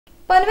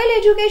Panvel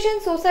education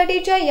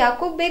सोसायटीच्या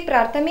याकूब बेग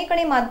प्राथमिक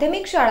आणि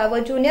माध्यमिक शाळा व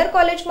ज्युनियर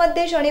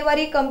कॉलेजमध्ये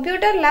शनिवारी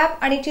कम्प्युटर लॅब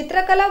आणि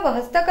चित्रकला व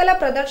हस्तकला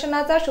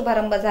प्रदर्शनाचा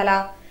शुभारंभ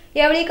झाला।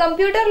 यावेळी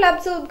कम्प्युटर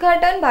लॅबचे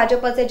उद्घाटन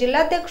भाजपचे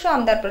जिल्हाध्यक्ष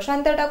आमदार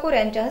प्रशांत ठाकूर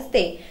यांच्या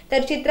हस्ते,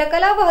 तर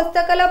चित्रकला व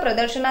हस्तकला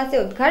प्रदर्शनाचे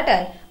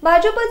उद्घाटन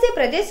भाजपचे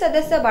प्रदेश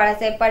सदस्य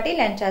बाळासाहेब पाटील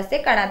यांच्या हस्ते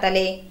करण्यात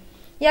आले।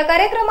 या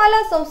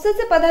कार्यक्रमाला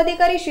संस्थेचे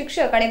पदाधिकारी,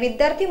 शिक्षक आणि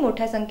विद्यार्थी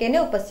मोठ्या संख्येने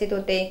उपस्थित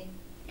होते।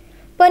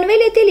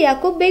 पनवेल येथील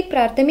याकूब बेग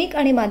प्राथमिक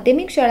आणि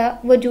माध्यमिक शाळा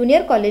व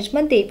ज्युनियर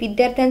कॉलेजमध्ये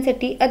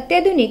विद्यार्थ्यांसाठी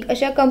अत्याधुनिक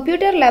अशा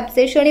कम्प्युटर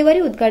लॅबचे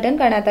शनिवारी उद्घाटन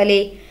करण्यात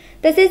आले।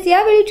 तसेच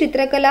यावेळी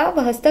चित्रकला व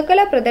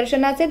हस्तकला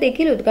प्रदर्शनाचे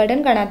देखील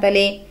उद्घाटन करण्यात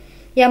आले।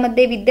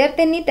 यामध्ये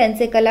विद्यार्थ्यांनी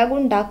त्यांचे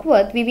कलागुण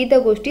दाखवत विविध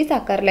गोष्टी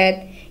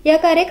साकारल्यात। या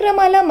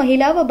कार्यक्रमाला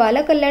महिला व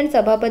बालकल्याण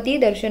सभापती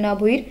दर्शना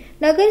भुईर,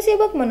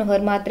 नगरसेवक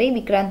मनोहर म्हात्रे,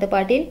 विक्रांत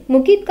पाटील,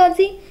 मुकीत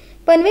काझी,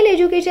 पनवेल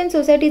एज्युकेशन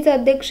सोसायटीचे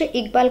अध्यक्ष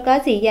इक्बाल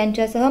काझी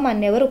यांच्यासह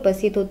मान्यवर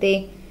उपस्थित होते।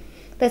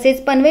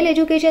 तसेच पनवेल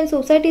एज्युकेशन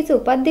सोसायटीचे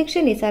उपाध्यक्ष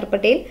निसार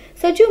पटेल,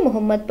 सचिव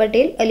मोहम्मद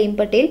पटेल, अलीम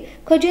पटेल,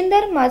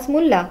 खजिनदार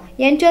माजमुल्ला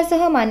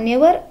यांच्यासह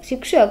मान्यवर,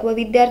 शिक्षक व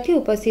विद्यार्थी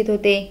उपस्थित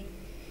होते।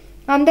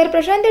 आमदार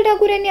प्रशांत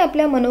ठाकूर यांनी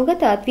आपल्या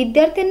मनोगतात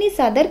विद्यार्थ्यांनी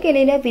सादर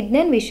केलेल्या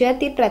विज्ञान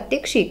विषयातील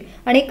प्रात्यक्षिक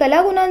आणि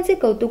कलागुणांचे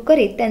कौतुक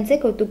करीत त्यांचे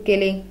कौतुक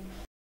केले।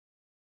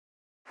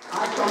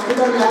 आज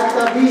कंप्यूटर लैब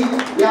का भी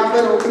यहाँ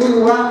पर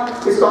ओपनिंग हुआ।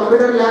 इस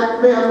कंप्यूटर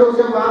लैब में हम लोग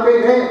जब वहाँ पे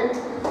गए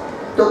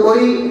तो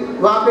कोई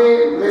वहाँ पे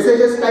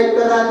मैसेजेस टाइप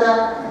कर रहा था,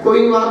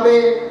 कोई वहाँ पे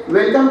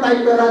वेलकम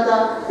टाइप कर रहा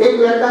था, एक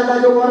लड़का था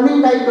जो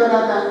वार्निंग टाइप कर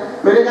रहा था।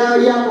 मैंने कहा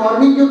ये आप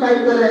वार्निंग क्यों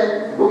टाइप कर रहे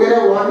हैं? वो कह रहे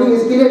हैं वार्निंग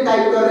इसके लिए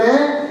टाइप कर रहे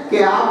हैं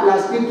कि आप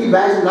प्लास्टिक की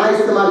बैग ना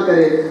इस्तेमाल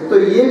करें। तो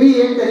ये भी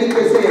एक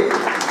तरीके से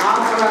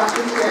आप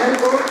इस शहर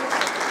को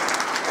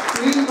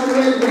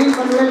ग्रीन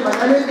पनवेल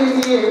बनाने के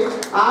लिए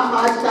आप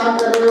आज काम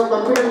कर रहे हो,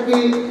 कंप्यूटर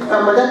की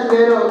मदद ले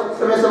रहे हो।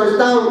 तो मैं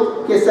समझता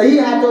हूँ कि सही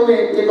हाथों में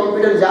ये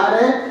कंप्यूटर जा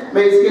रहे हैं।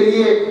 मैं इसके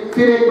लिए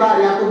फिर एक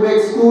बार याकूब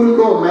बेग स्कूल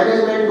को,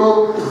 मैनेजमेंट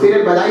को फिर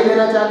एक बधाई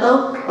देना चाहता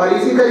हूँ। और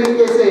इसी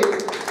तरीके से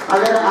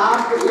अगर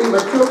आप इन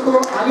बच्चों को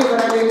आगे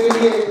बढ़ाने के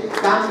लिए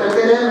काम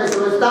करते रहे, मैं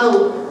समझता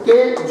हूँ कि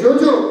जो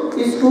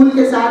इस स्कूल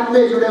के साथ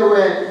में जुड़े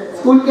हुए हैं,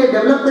 स्कूल के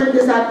डेवलपमेंट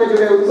के साथ में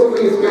जुड़े हैं, उनको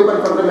भी इसके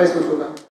ऊपर फख्र महसूस होगा।